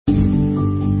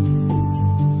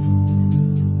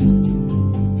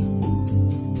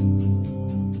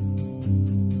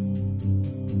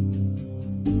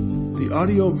The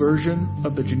audio version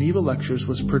of the Geneva Lectures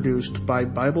was produced by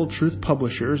Bible Truth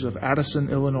Publishers of Addison,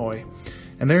 Illinois,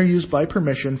 and they are used by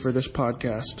permission for this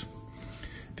podcast.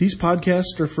 These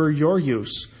podcasts are for your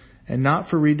use and not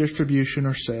for redistribution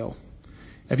or sale.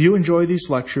 If you enjoy these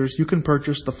lectures, you can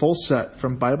purchase the full set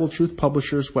from Bible Truth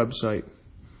Publishers' website.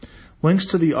 Links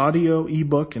to the audio,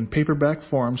 ebook, and paperback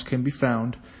forms can be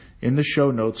found in the show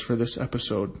notes for this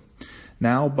episode.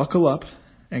 Now, buckle up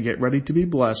and get ready to be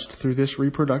blessed through this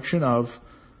reproduction of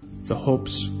The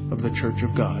Hopes of the Church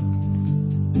of God.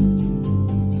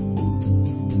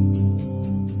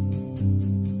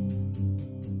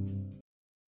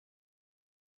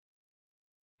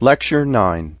 Lecture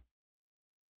 9.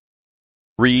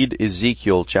 Read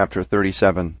Ezekiel chapter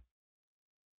 37.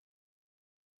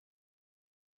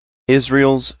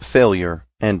 Israel's failure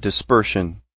and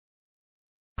dispersion.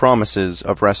 Promises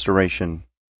of restoration.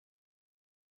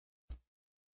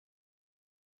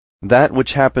 That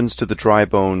which happens to the dry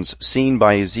bones seen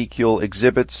by Ezekiel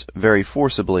exhibits very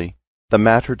forcibly the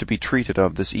matter to be treated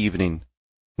of this evening,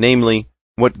 namely,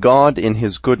 what God in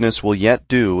His goodness will yet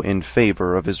do in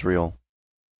favor of Israel.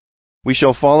 We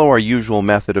shall follow our usual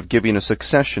method of giving a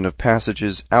succession of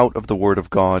passages out of the Word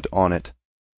of God on it.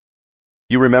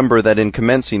 You remember that in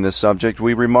commencing this subject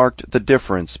we remarked the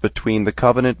difference between the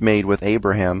covenant made with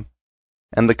Abraham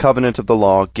and the covenant of the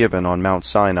law given on Mount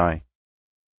Sinai,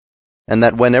 and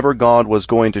that whenever God was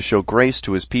going to show grace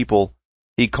to His people,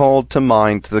 He called to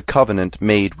mind the covenant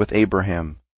made with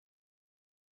Abraham.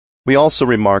 We also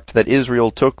remarked that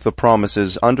Israel took the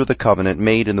promises under the covenant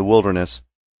made in the wilderness,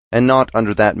 and not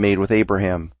under that made with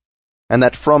Abraham, and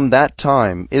that from that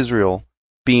time Israel,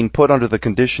 being put under the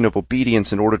condition of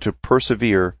obedience in order to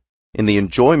persevere in the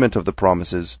enjoyment of the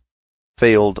promises,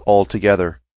 failed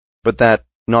altogether, but that,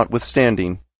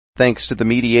 notwithstanding, thanks to the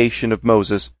mediation of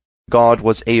Moses, God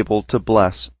was able to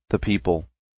bless the people.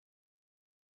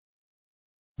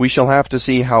 We shall have to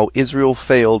see how Israel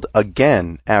failed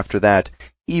again after that,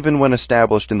 even when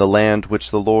established in the land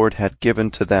which the Lord had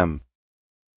given to them,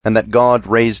 and that God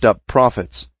raised up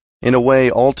prophets, in a way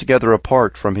altogether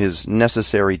apart from His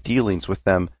necessary dealings with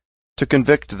them, to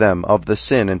convict them of the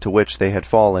sin into which they had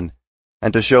fallen,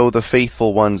 and to show the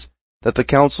faithful ones that the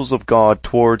counsels of God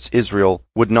towards Israel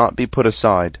would not be put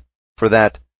aside, for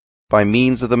that, by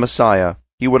means of the Messiah,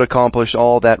 He would accomplish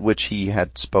all that which He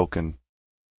had spoken.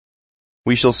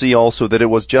 We shall see also that it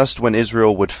was just when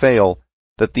Israel would fail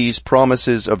that these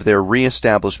promises of their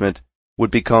re-establishment would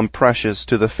become precious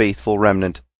to the faithful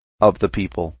remnant of the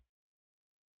people.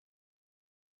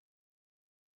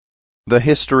 The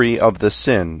history of the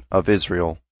sin of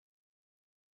Israel.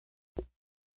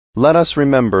 Let us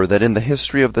remember that in the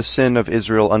history of the sin of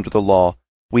Israel under the law,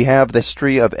 we have the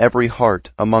history of every heart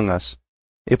among us.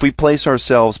 If we place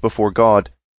ourselves before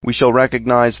God, we shall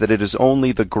recognize that it is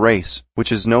only the grace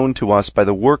which is known to us by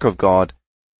the work of God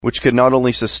which can not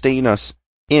only sustain us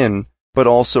in, but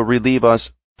also relieve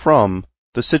us from,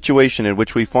 the situation in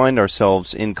which we find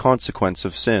ourselves in consequence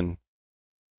of sin.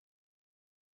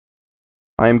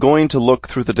 I am going to look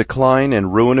through the decline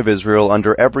and ruin of Israel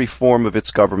under every form of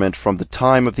its government from the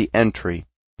time of the entry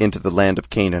into the land of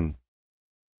Canaan.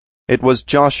 It was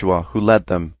Joshua who led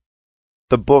them.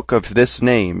 The book of this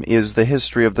name is the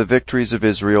history of the victories of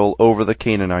Israel over the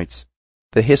Canaanites,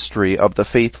 the history of the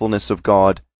faithfulness of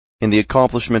God in the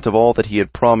accomplishment of all that He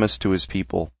had promised to His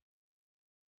people.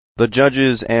 The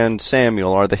Judges and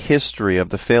Samuel are the history of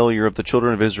the failure of the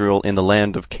children of Israel in the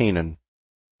land of Canaan,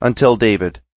 until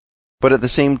David, but at the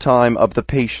same time of the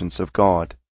patience of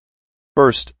God.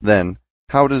 First, then,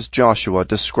 how does Joshua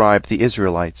describe the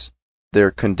Israelites,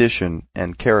 their condition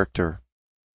and character?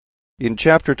 In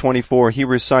chapter 24 he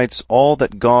recites all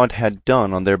that God had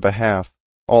done on their behalf,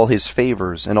 all His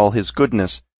favors and all His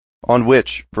goodness, on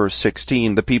which, verse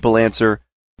 16, the people answer,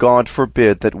 God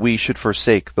forbid that we should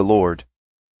forsake the Lord.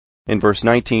 In verse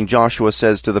 19 Joshua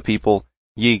says to the people,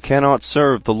 Ye cannot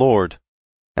serve the Lord.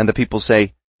 And the people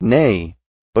say, Nay,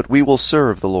 but we will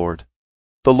serve the Lord.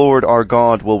 The Lord our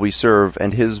God will we serve,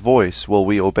 and His voice will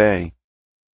we obey.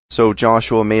 So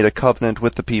Joshua made a covenant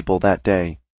with the people that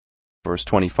day. Verse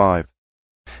 25.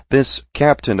 This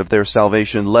captain of their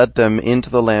salvation led them into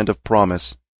the land of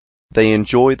promise. They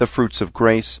enjoy the fruits of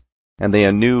grace, and they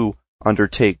anew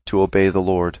undertake to obey the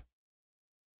Lord.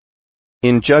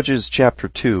 In Judges chapter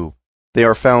 2, they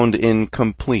are found in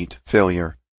complete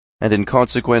failure, and in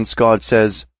consequence God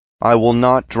says, I will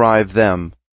not drive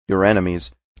them, your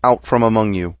enemies, out from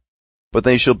among you, but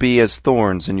they shall be as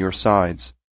thorns in your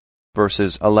sides.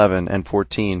 Verses 11 and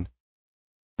 14.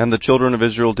 And the children of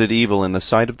Israel did evil in the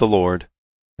sight of the Lord,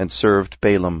 and served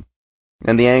Balaam.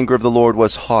 And the anger of the Lord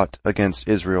was hot against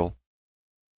Israel.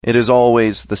 It is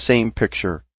always the same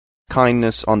picture: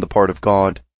 kindness on the part of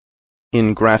God,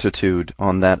 ingratitude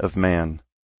on that of man.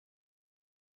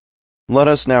 Let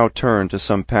us now turn to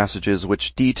some passages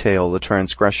which detail the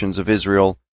transgressions of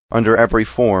Israel under every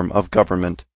form of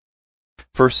government.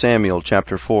 1 Samuel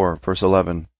chapter 4, verse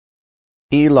 11.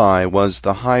 Eli was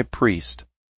the high priest,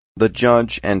 the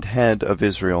judge and head of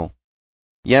Israel.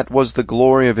 Yet was the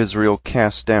glory of Israel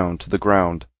cast down to the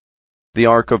ground. The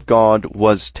ark of God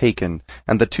was taken,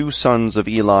 and the two sons of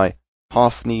Eli,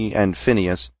 Hophni and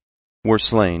Phinehas, were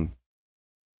slain.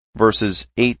 Verses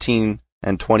 18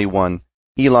 and 21,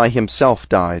 Eli himself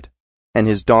died, and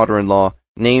his daughter-in-law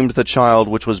named the child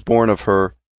which was born of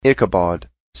her Ichabod,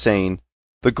 saying,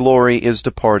 The glory is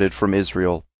departed from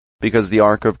Israel, because the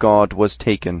ark of God was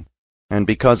taken, and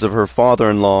because of her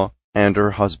father-in-law and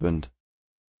her husband.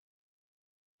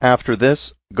 After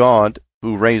this, God,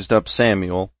 who raised up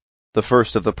Samuel, the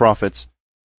first of the prophets,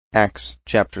 Acts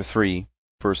chapter 3,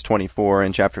 verse 24,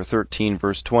 and chapter 13,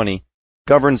 verse 20,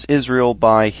 governs Israel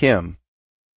by him,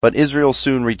 but Israel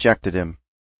soon rejected him.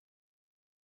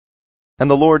 And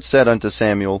the Lord said unto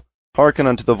Samuel, Hearken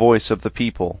unto the voice of the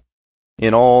people,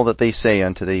 in all that they say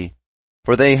unto thee,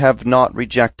 for they have not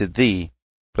rejected thee,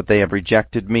 but they have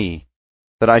rejected me,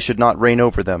 that I should not reign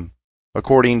over them,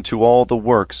 according to all the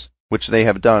works which they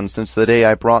have done since the day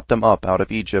I brought them up out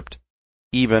of Egypt,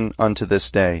 even unto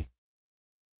this day.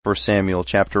 1 Samuel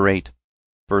chapter 8,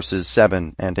 verses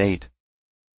 7 and 8.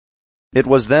 It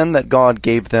was then that God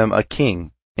gave them a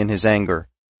king in his anger,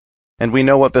 and we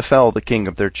know what befell the king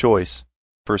of their choice.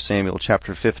 1 Samuel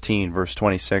chapter 15, verse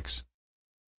 26.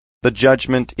 The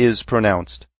judgment is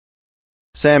pronounced.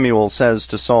 Samuel says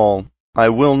to Saul, I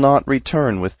will not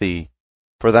return with thee,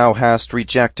 for thou hast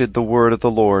rejected the word of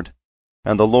the Lord,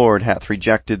 and the Lord hath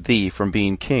rejected thee from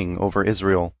being king over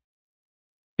Israel.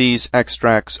 These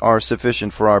extracts are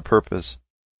sufficient for our purpose.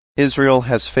 Israel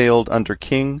has failed under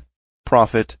king,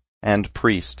 prophet, and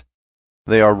priest.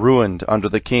 They are ruined under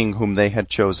the king whom they had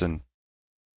chosen.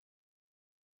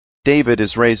 David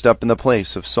is raised up in the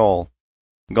place of Saul.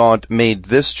 God made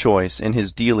this choice in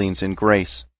his dealings in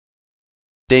grace.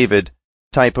 David,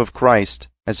 type of Christ,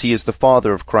 as he is the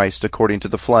father of Christ according to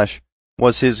the flesh,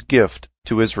 was his gift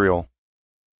to Israel.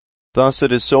 Thus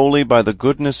it is solely by the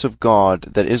goodness of God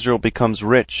that Israel becomes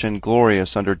rich and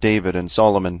glorious under David and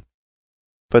Solomon.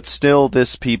 But still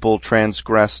this people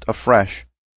transgressed afresh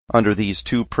under these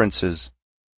two princes.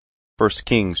 1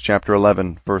 Kings chapter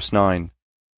 11, verse 9.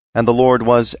 And the Lord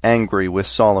was angry with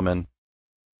Solomon,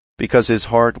 because his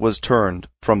heart was turned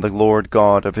from the Lord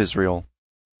God of Israel.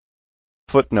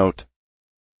 Footnote.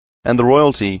 And the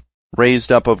royalty, raised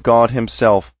up of God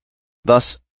himself,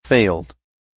 thus failed,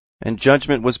 and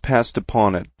judgment was passed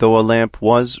upon it, though a lamp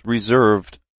was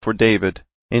reserved for David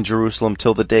in Jerusalem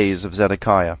till the days of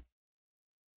Zedekiah.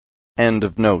 End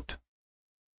of note.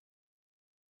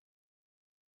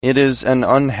 It is an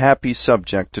unhappy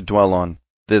subject to dwell on,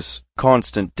 this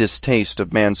constant distaste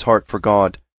of man's heart for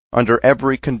God, under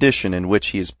every condition in which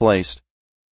he is placed.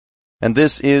 And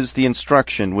this is the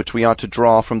instruction which we ought to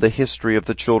draw from the history of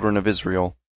the children of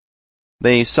Israel.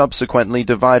 They subsequently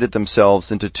divided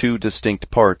themselves into two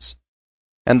distinct parts,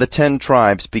 and the 10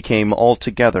 tribes became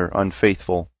altogether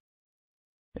unfaithful.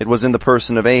 It was in the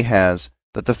person of Ahaz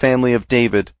that the family of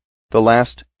David, the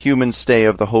last human stay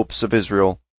of the hopes of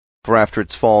Israel, for after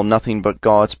its fall nothing but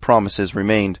God's promises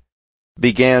remained,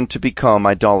 began to become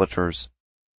idolaters.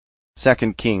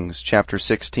 2 Kings chapter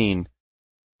 16,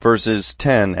 verses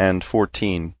 10 and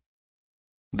 14.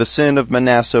 The sin of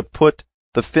Manasseh put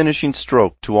the finishing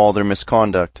stroke to all their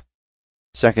misconduct.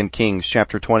 2 Kings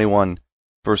chapter 21,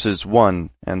 verses 1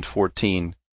 and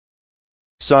 14.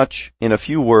 Such, in a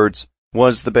few words,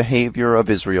 was the behavior of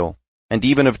Israel, and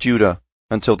even of Judah,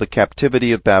 until the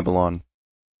captivity of Babylon.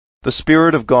 The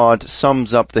Spirit of God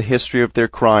sums up the history of their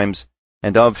crimes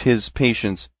and of his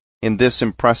patience in this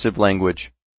impressive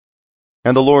language.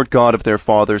 And the Lord God of their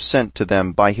fathers sent to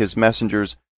them by his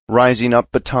messengers, rising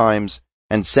up betimes,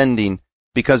 and sending,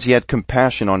 because he had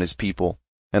compassion on his people,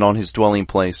 and on his dwelling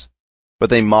place. But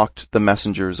they mocked the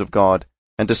messengers of God,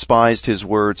 and despised his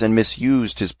words, and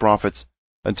misused his prophets,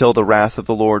 until the wrath of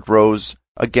the Lord rose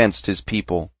against his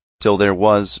people, till there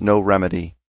was no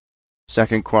remedy.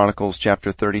 2 Chronicles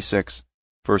chapter 36,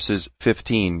 verses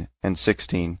 15 and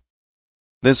 16.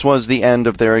 This was the end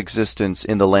of their existence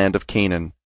in the land of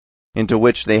Canaan, into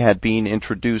which they had been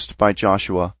introduced by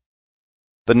Joshua.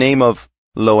 The name of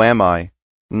Lo-ammi,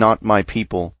 not my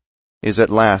people, is at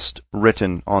last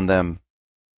written on them.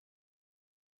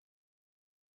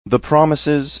 The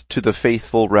promises to the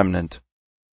faithful remnant.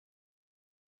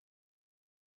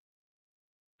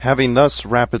 Having thus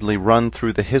rapidly run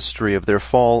through the history of their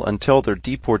fall until their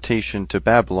deportation to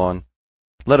Babylon,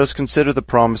 let us consider the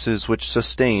promises which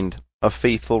sustained a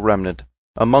faithful remnant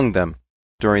among them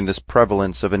during this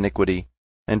prevalence of iniquity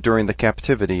and during the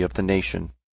captivity of the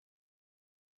nation.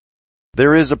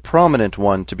 There is a prominent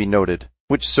one to be noted,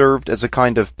 which served as a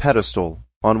kind of pedestal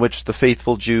on which the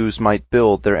faithful Jews might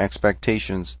build their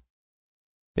expectations.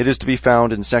 It is to be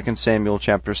found in 2 Samuel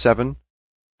chapter 7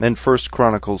 and 1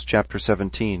 Chronicles chapter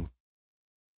 17.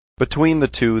 Between the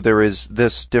two there is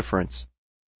this difference.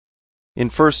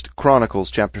 In 1 Chronicles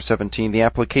chapter 17 the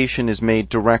application is made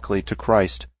directly to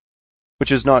Christ,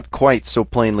 which is not quite so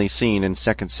plainly seen in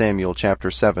 2 Samuel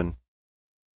chapter 7.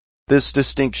 This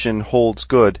distinction holds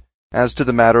good as to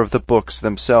the matter of the books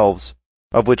themselves,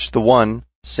 of which the one,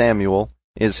 Samuel,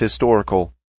 is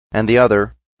historical, and the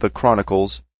other, the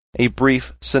Chronicles, a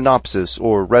brief synopsis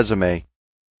or resume,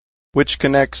 which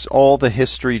connects all the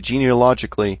history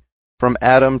genealogically from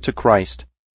Adam to Christ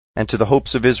and to the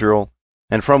hopes of Israel,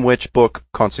 and from which book,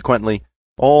 consequently,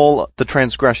 all the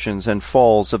transgressions and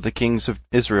falls of the kings of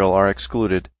Israel are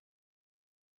excluded.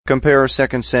 Compare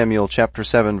 2 Samuel chapter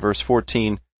 7 verse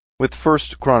 14 with 1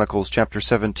 Chronicles chapter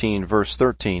 17 verse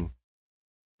 13.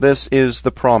 This is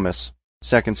the promise,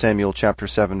 2 Samuel chapter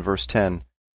 7 verse 10.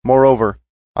 Moreover,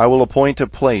 I will appoint a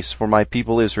place for my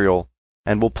people Israel,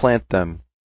 and will plant them,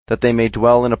 that they may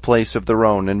dwell in a place of their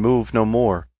own, and move no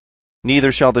more.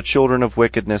 Neither shall the children of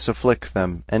wickedness afflict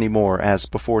them any more as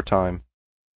beforetime.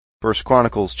 1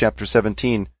 Chronicles chapter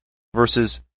 17,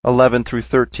 verses 11 through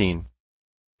 13.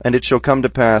 And it shall come to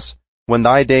pass, when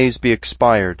thy days be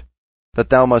expired, that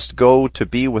thou must go to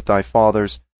be with thy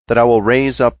fathers, that I will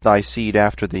raise up thy seed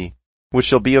after thee, which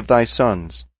shall be of thy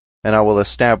sons, and I will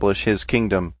establish his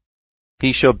kingdom.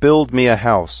 He shall build me a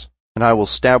house, and I will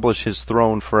establish his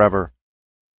throne forever.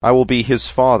 I will be his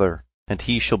father, and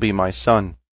he shall be my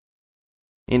son.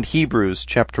 In Hebrews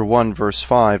chapter 1 verse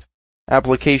 5,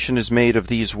 application is made of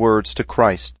these words to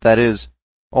Christ, that is,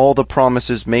 all the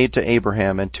promises made to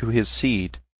Abraham and to his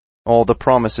seed, all the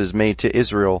promises made to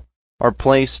Israel, are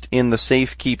placed in the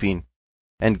safe keeping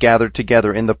and gathered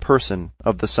together in the person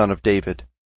of the Son of David.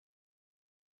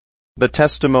 The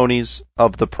testimonies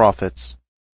of the prophets.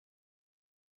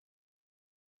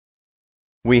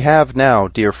 We have now,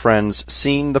 dear friends,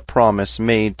 seen the promise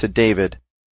made to David,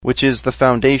 which is the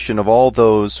foundation of all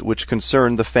those which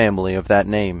concern the family of that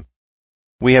name.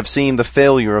 We have seen the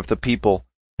failure of the people,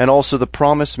 and also the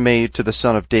promise made to the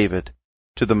Son of David,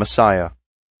 to the Messiah.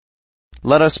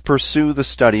 Let us pursue the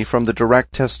study from the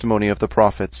direct testimony of the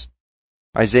prophets.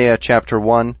 Isaiah chapter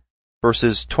 1,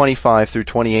 verses 25 through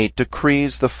 28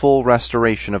 decrees the full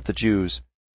restoration of the Jews,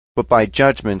 but by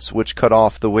judgments which cut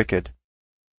off the wicked.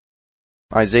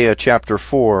 Isaiah chapter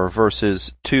 4,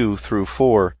 verses 2 through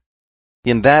 4.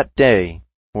 In that day,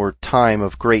 or time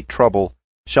of great trouble,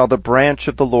 shall the branch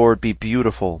of the Lord be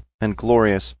beautiful and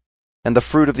glorious, and the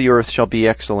fruit of the earth shall be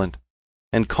excellent,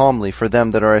 and comely for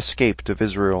them that are escaped of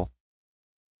Israel.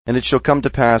 And it shall come to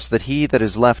pass that he that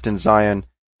is left in Zion,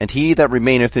 and he that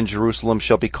remaineth in Jerusalem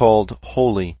shall be called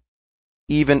holy,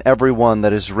 even every one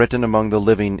that is written among the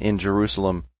living in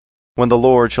Jerusalem, when the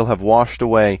Lord shall have washed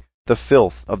away the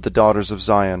filth of the daughters of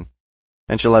Zion,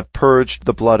 and shall have purged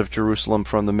the blood of Jerusalem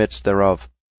from the midst thereof,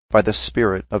 by the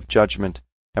spirit of judgment,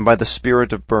 and by the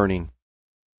spirit of burning.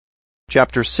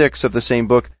 Chapter 6 of the same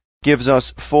book gives us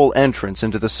full entrance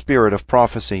into the spirit of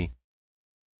prophecy.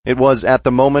 It was at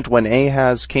the moment when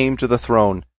Ahaz came to the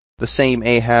throne, the same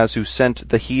Ahaz who sent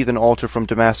the heathen altar from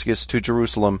Damascus to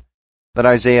Jerusalem, that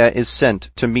Isaiah is sent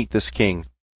to meet this king,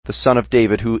 the son of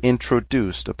David, who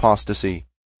introduced apostasy.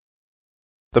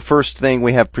 The first thing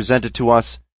we have presented to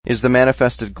us is the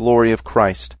manifested glory of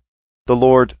Christ, the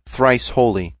Lord thrice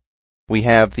holy. We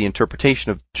have the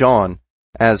interpretation of John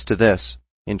as to this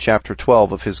in chapter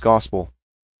 12 of his Gospel.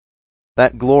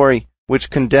 That glory which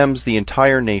condemns the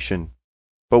entire nation,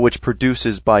 but which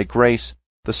produces by grace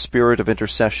the spirit of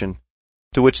intercession,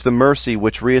 to which the mercy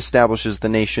which reestablishes the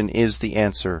nation is the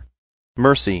answer.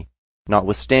 Mercy,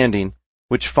 notwithstanding,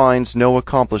 which finds no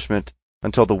accomplishment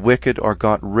until the wicked are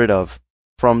got rid of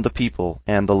from the people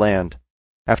and the land,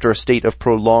 after a state of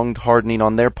prolonged hardening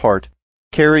on their part,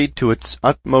 carried to its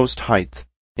utmost height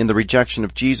in the rejection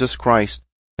of Jesus Christ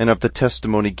and of the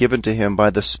testimony given to him by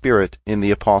the Spirit in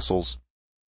the apostles.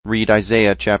 Read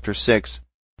Isaiah chapter 6,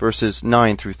 verses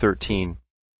 9 through 13.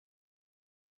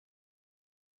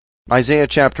 Isaiah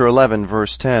chapter 11,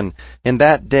 verse 10, In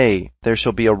that day there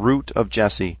shall be a root of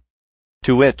Jesse,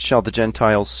 to it shall the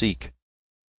Gentiles seek.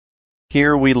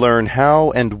 Here we learn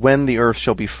how and when the earth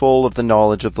shall be full of the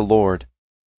knowledge of the Lord.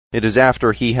 It is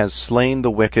after he has slain the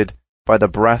wicked by the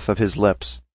breath of his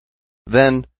lips.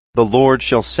 Then The Lord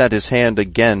shall set his hand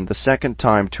again the second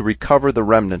time to recover the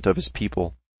remnant of his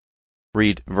people.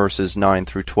 Read verses 9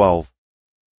 through 12.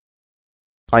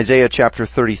 Isaiah chapter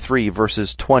 33,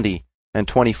 verses 20 and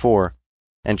 24,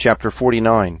 and chapter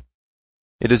 49.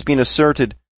 It has been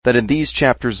asserted that in these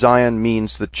chapters Zion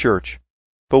means the church.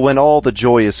 But when all the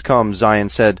joy is come, Zion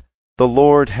said, The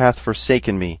Lord hath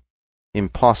forsaken me.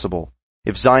 Impossible,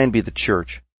 if Zion be the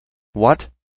church. What?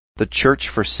 The church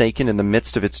forsaken in the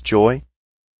midst of its joy?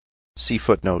 See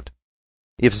footnote.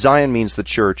 If Zion means the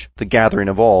church, the gathering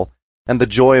of all, and the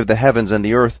joy of the heavens and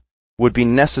the earth would be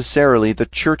necessarily the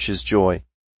church's joy,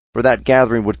 for that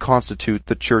gathering would constitute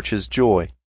the church's joy.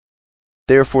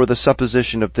 Therefore the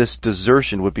supposition of this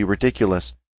desertion would be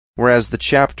ridiculous, whereas the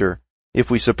chapter, if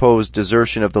we suppose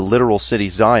desertion of the literal city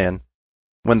Zion,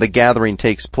 when the gathering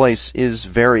takes place, is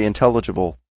very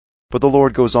intelligible. But the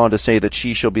Lord goes on to say that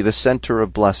she shall be the center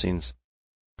of blessings.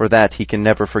 For that he can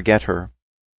never forget her.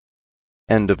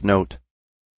 End of note.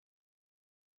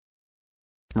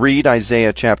 Read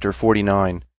Isaiah chapter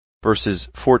 49, verses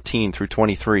 14 through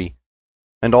 23,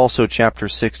 and also chapter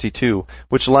 62,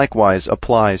 which likewise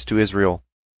applies to Israel.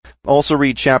 Also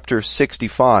read chapter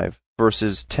 65,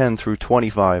 verses 10 through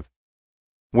 25,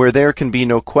 where there can be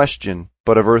no question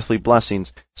but of earthly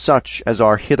blessings, such as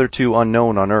are hitherto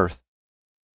unknown on earth.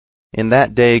 In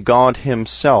that day God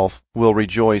himself will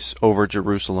rejoice over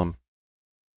Jerusalem.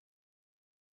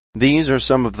 These are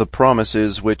some of the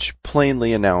promises which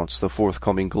plainly announce the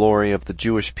forthcoming glory of the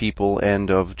Jewish people and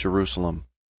of Jerusalem.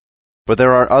 But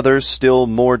there are others still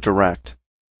more direct.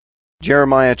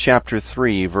 Jeremiah chapter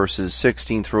 3, verses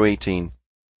 16 through 18.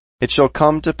 It shall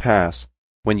come to pass,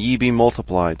 when ye be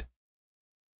multiplied.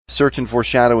 Certain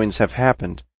foreshadowings have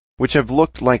happened, which have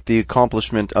looked like the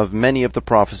accomplishment of many of the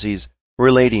prophecies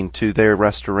relating to their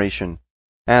restoration,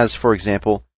 as, for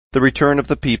example, the return of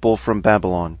the people from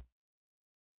Babylon.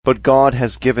 But God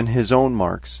has given his own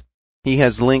marks. He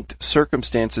has linked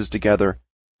circumstances together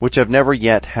which have never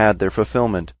yet had their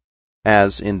fulfillment,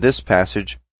 as, in this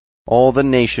passage, all the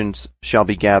nations shall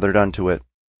be gathered unto it.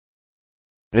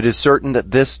 It is certain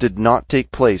that this did not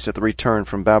take place at the return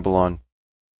from Babylon.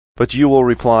 But you will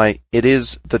reply, it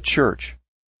is the church.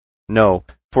 No,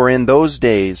 for in those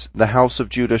days the house of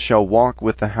Judah shall walk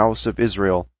with the house of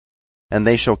Israel, and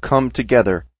they shall come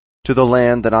together to the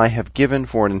land that I have given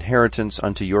for an inheritance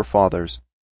unto your fathers.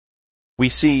 We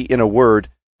see, in a word,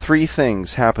 three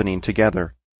things happening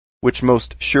together, which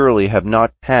most surely have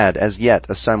not had as yet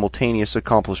a simultaneous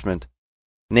accomplishment,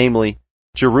 namely,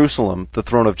 Jerusalem, the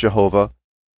throne of Jehovah,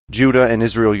 Judah and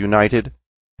Israel united,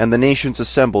 and the nations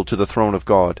assembled to the throne of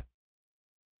God.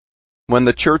 When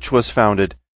the church was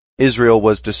founded, Israel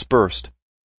was dispersed.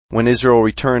 When Israel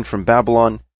returned from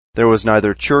Babylon, there was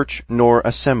neither church nor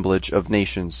assemblage of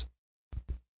nations.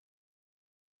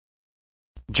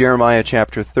 Jeremiah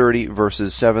chapter 30,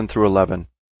 verses 7 through 11.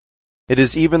 It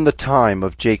is even the time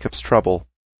of Jacob's trouble,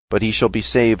 but he shall be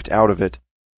saved out of it,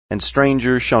 and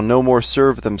strangers shall no more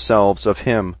serve themselves of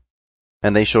him,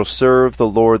 and they shall serve the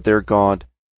Lord their God,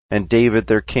 and David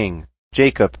their king.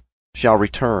 Jacob shall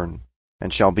return,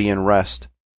 and shall be in rest,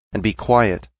 and be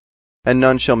quiet, and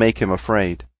none shall make him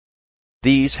afraid.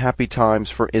 These happy times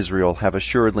for Israel have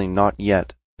assuredly not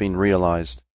yet been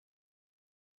realized.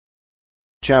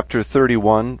 Chapter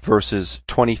 31, verses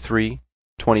 23,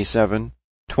 27,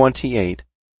 28,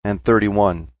 and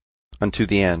 31, unto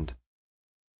the end.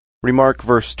 Remark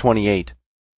verse 28.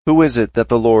 Who is it that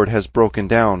the Lord has broken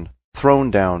down, thrown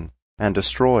down, and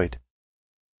destroyed?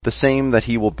 The same that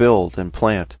he will build and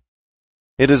plant.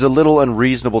 It is a little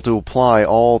unreasonable to apply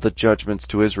all the judgments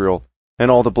to Israel,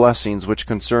 and all the blessings which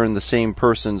concern the same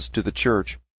persons to the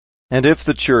church. And if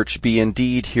the church be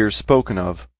indeed here spoken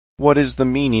of, what is the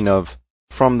meaning of,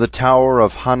 from the tower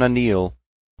of Hananeel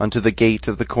unto the gate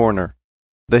of the corner,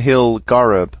 the hill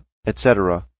Gareb,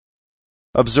 etc.?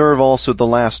 Observe also the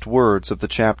last words of the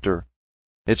chapter.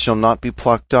 It shall not be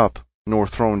plucked up, nor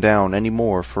thrown down any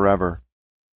more forever.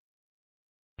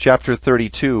 Chapter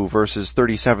 32, verses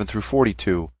 37 through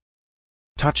 42.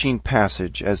 Touching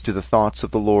passage as to the thoughts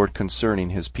of the Lord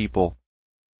concerning his people.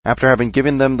 After having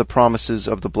given them the promises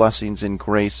of the blessings in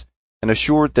grace, and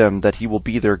assured them that he will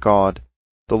be their God,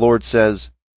 the Lord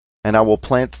says, And I will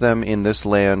plant them in this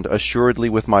land assuredly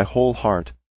with my whole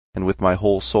heart, and with my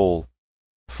whole soul.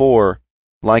 For,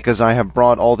 like as I have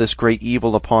brought all this great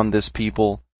evil upon this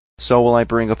people, so will I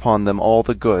bring upon them all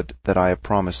the good that I have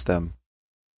promised them.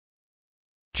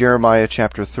 Jeremiah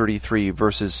chapter 33,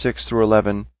 verses 6 through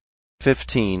 11,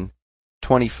 15,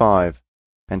 25,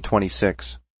 and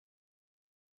 26.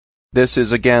 This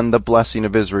is again the blessing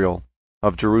of Israel,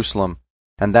 of Jerusalem,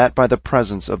 and that by the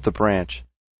presence of the branch,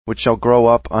 which shall grow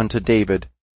up unto David,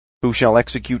 who shall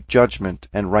execute judgment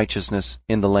and righteousness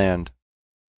in the land.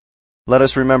 Let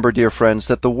us remember, dear friends,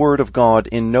 that the Word of God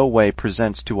in no way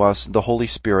presents to us the Holy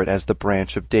Spirit as the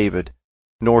branch of David,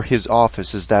 nor his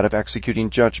office as that of executing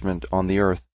judgment on the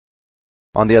earth.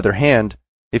 On the other hand,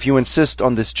 if you insist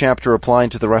on this chapter applying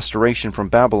to the restoration from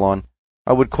Babylon,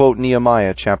 I would quote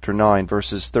Nehemiah chapter 9,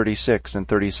 verses 36 and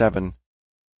 37.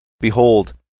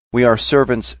 Behold, we are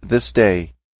servants this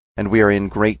day, and we are in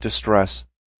great distress,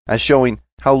 as showing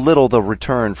how little the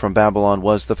return from Babylon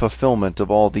was the fulfillment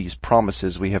of all these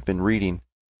promises we have been reading.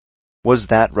 Was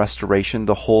that restoration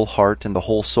the whole heart and the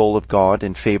whole soul of God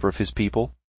in favor of his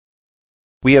people?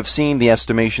 We have seen the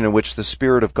estimation in which the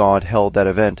Spirit of God held that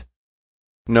event.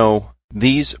 No,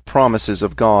 these promises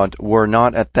of God were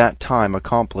not at that time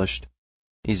accomplished.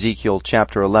 Ezekiel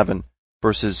chapter 11,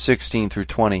 verses 16 through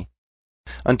 20.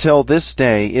 Until this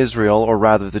day, Israel, or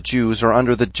rather the Jews, are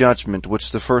under the judgment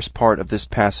which the first part of this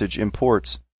passage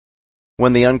imports.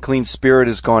 When the unclean spirit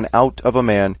is gone out of a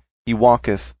man, he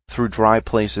walketh through dry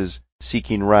places,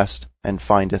 seeking rest, and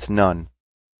findeth none.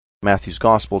 Matthew's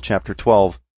Gospel, chapter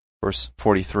 12, verse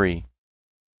 43.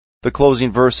 The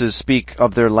closing verses speak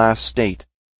of their last state,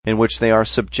 in which they are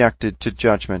subjected to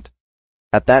judgment.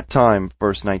 At that time,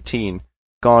 verse 19,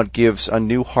 God gives a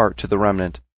new heart to the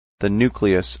remnant, the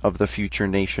nucleus of the future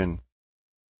nation.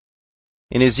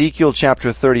 In Ezekiel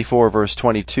chapter 34, verse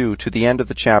 22, to the end of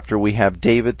the chapter, we have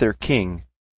David their king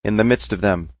in the midst of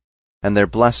them, and their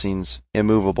blessings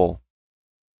immovable.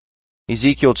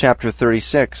 Ezekiel chapter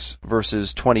 36,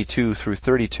 verses 22 through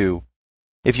 32.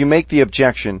 If you make the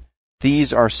objection,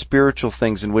 these are spiritual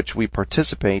things in which we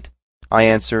participate, I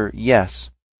answer,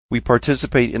 yes, we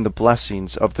participate in the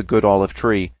blessings of the good olive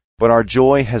tree, but our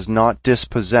joy has not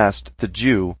dispossessed the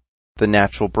Jew, the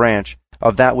natural branch,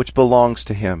 of that which belongs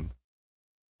to him.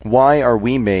 Why are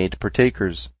we made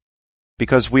partakers?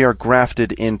 Because we are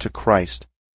grafted into Christ.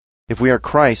 If we are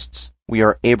Christ's, we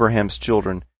are Abraham's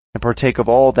children, and partake of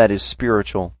all that is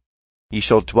spiritual. Ye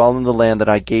shall dwell in the land that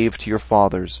I gave to your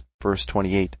fathers. Verse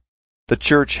 28. The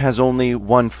church has only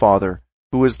one Father,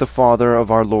 who is the Father of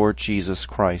our Lord Jesus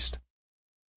Christ.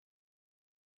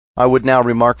 I would now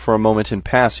remark for a moment in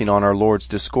passing on our Lord's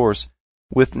discourse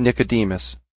with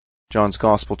Nicodemus, John's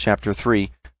Gospel, chapter 3,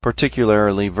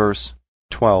 particularly verse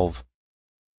 12,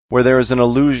 where there is an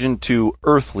allusion to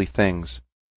earthly things.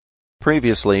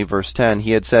 Previously, verse 10,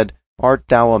 he had said, Art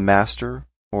thou a master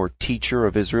or teacher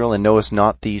of Israel, and knowest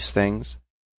not these things?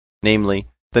 Namely,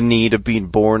 the need of being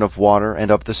born of water and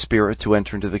of the Spirit to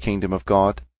enter into the kingdom of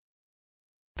God.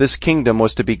 This kingdom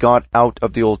was to be got out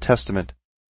of the Old Testament,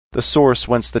 the source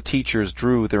whence the teachers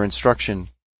drew their instruction.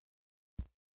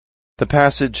 The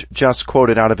passage just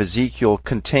quoted out of Ezekiel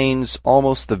contains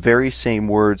almost the very same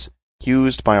words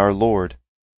used by our Lord.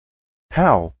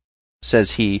 How,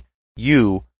 says he,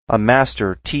 you, a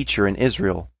master teacher in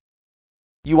Israel?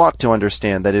 You ought to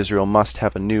understand that Israel must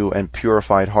have a new and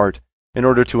purified heart in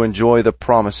order to enjoy the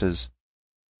promises.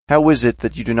 How is it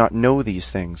that you do not know these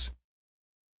things?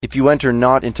 If you enter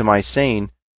not into my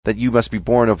saying that you must be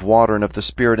born of water and of the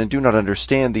Spirit, and do not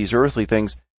understand these earthly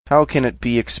things, how can it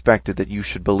be expected that you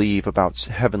should believe about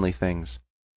heavenly things?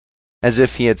 As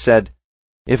if he had said,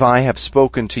 If I have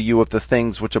spoken to you of the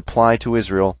things which apply to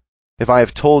Israel, if I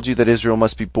have told you that Israel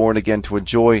must be born again to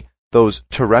enjoy those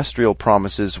terrestrial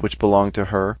promises which belong to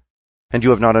her, and you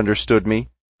have not understood me,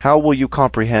 how will you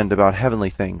comprehend about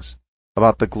heavenly things,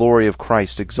 about the glory of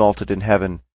Christ exalted in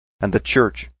heaven, and the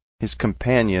church, his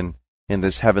companion in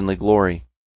this heavenly glory?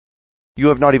 You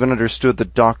have not even understood the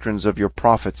doctrines of your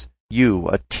prophets, you,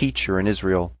 a teacher in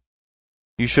Israel.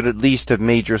 You should at least have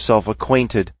made yourself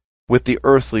acquainted with the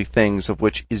earthly things of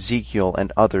which Ezekiel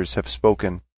and others have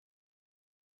spoken.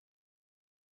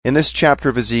 In this chapter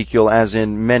of Ezekiel, as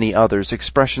in many others,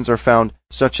 expressions are found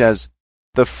such as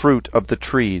the fruit of the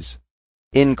trees,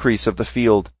 increase of the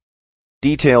field,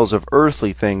 details of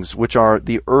earthly things which are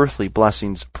the earthly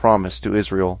blessings promised to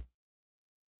Israel,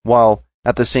 while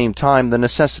at the same time the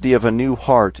necessity of a new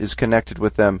heart is connected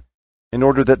with them, in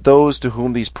order that those to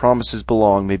whom these promises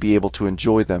belong may be able to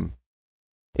enjoy them.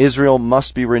 Israel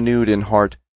must be renewed in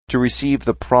heart to receive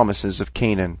the promises of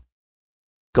Canaan.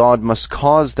 God must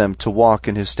cause them to walk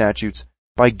in his statutes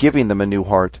by giving them a new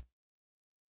heart.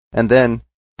 And then,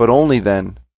 but only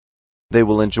then, they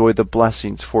will enjoy the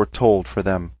blessings foretold for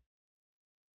them.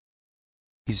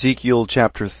 Ezekiel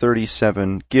chapter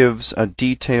 37 gives a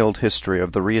detailed history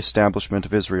of the reestablishment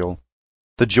of Israel,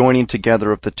 the joining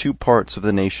together of the two parts of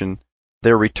the nation,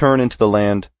 their return into the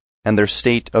land, and their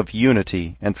state of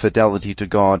unity and fidelity to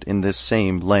God in this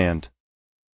same land.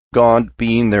 God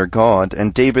being their God,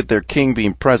 and David their king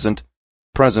being present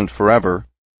forever,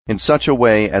 in such a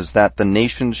way as that the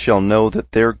nations shall know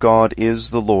that their God is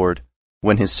the Lord,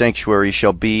 when his sanctuary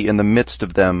shall be in the midst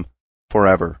of them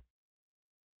forever.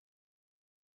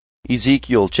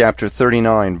 Ezekiel chapter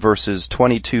 39, verses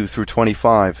 22 through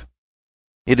 25.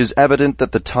 It is evident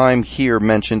that the time here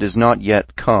mentioned is not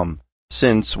yet come,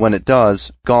 since, when it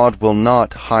does, God will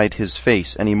not hide his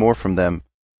face any more from them,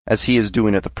 as he is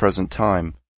doing at the present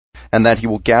time, and that he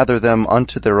will gather them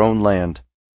unto their own land,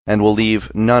 and will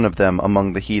leave none of them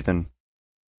among the heathen.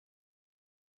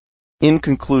 In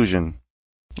conclusion,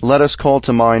 let us call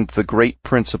to mind the great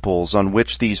principles on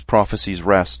which these prophecies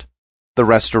rest. The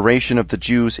restoration of the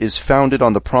Jews is founded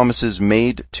on the promises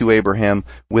made to Abraham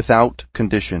without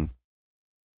condition.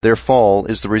 Their fall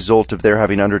is the result of their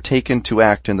having undertaken to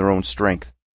act in their own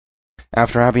strength.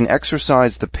 After having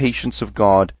exercised the patience of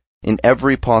God in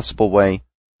every possible way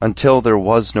until there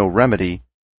was no remedy,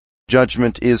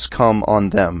 judgment is come on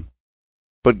them.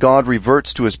 But God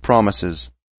reverts to his promises.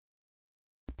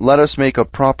 Let us make a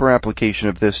proper application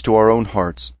of this to our own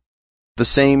hearts. The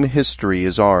same history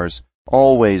is ours,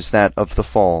 always that of the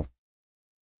fall.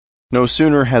 No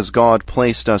sooner has God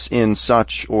placed us in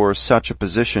such or such a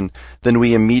position than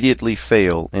we immediately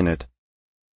fail in it.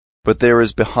 But there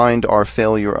is behind our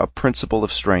failure a principle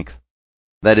of strength,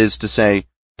 that is to say,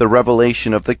 the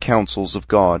revelation of the counsels of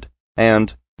God,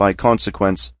 and, by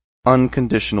consequence,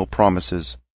 unconditional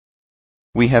promises.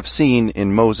 We have seen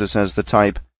in Moses as the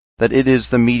type that it is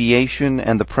the mediation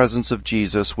and the presence of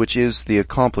Jesus which is the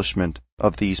accomplishment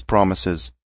of these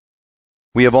promises.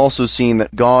 We have also seen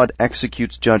that God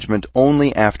executes judgment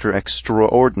only after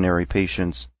extraordinary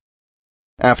patience.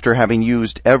 After having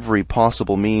used every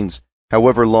possible means,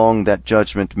 however long that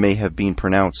judgment may have been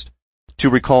pronounced, to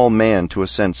recall man to a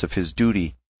sense of his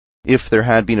duty, if there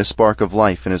had been a spark of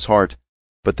life in his heart,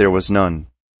 but there was none.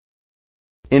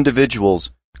 Individuals,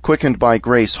 quickened by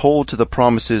grace, hold to the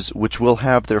promises which will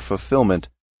have their fulfillment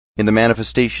in the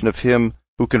manifestation of him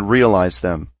who can realize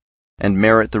them, and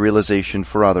merit the realization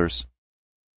for others.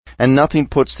 And nothing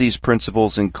puts these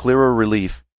principles in clearer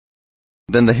relief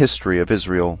than the history of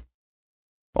Israel.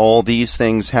 All these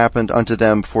things happened unto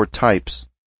them for types,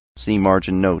 see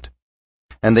margin note,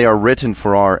 and they are written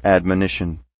for our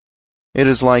admonition. It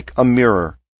is like a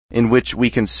mirror, in which we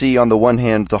can see on the one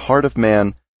hand the heart of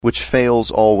man, which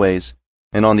fails always,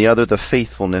 and on the other the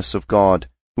faithfulness of God,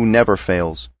 who never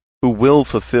fails, who will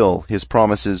fulfill his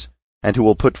promises, and who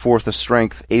will put forth a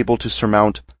strength able to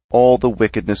surmount all the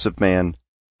wickedness of man,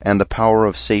 and the power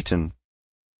of Satan.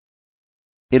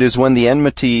 It is when the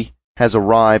enmity has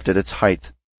arrived at its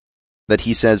height that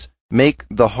he says, "Make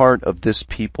the heart of this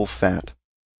people fat."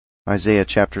 Isaiah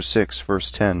chapter 6,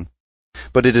 verse 10.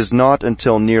 But it is not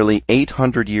until nearly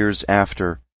 800 years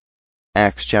after,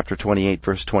 Acts chapter 28,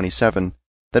 verse 27,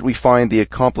 that we find the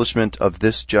accomplishment of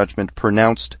this judgment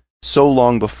pronounced so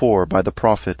long before by the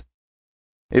prophet.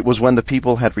 It was when the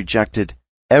people had rejected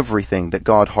everything that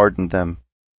God hardened them,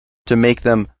 to make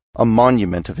them a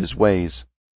monument of his ways.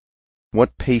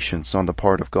 What patience on the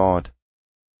part of God!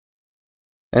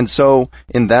 And so,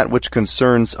 in that which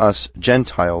concerns us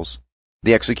Gentiles,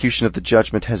 the execution of the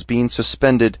judgment has been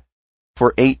suspended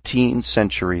for 18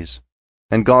 centuries,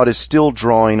 and God is still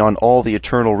drawing on all the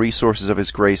eternal resources of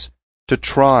his grace to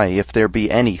try if there be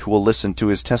any who will listen to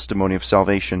his testimony of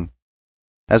salvation.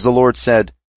 As the Lord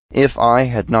said, "If I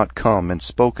had not come and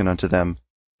spoken unto them,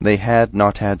 they had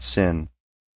not had sin.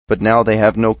 But now they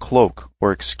have no cloak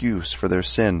or excuse for their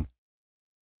sin.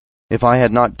 If I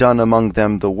had not done among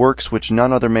them the works which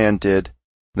none other man did,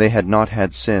 they had not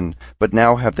had sin. But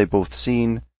now have they both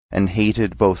seen and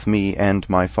hated both me and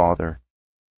my Father."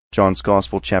 John's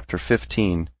Gospel, chapter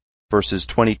 15, verses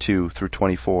 22 through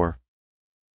 24.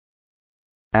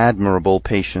 Admirable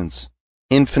patience,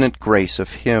 infinite grace of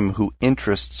him who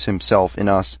interests himself in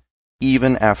us,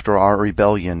 even after our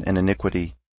rebellion and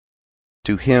iniquity.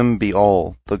 To him be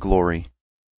all the glory.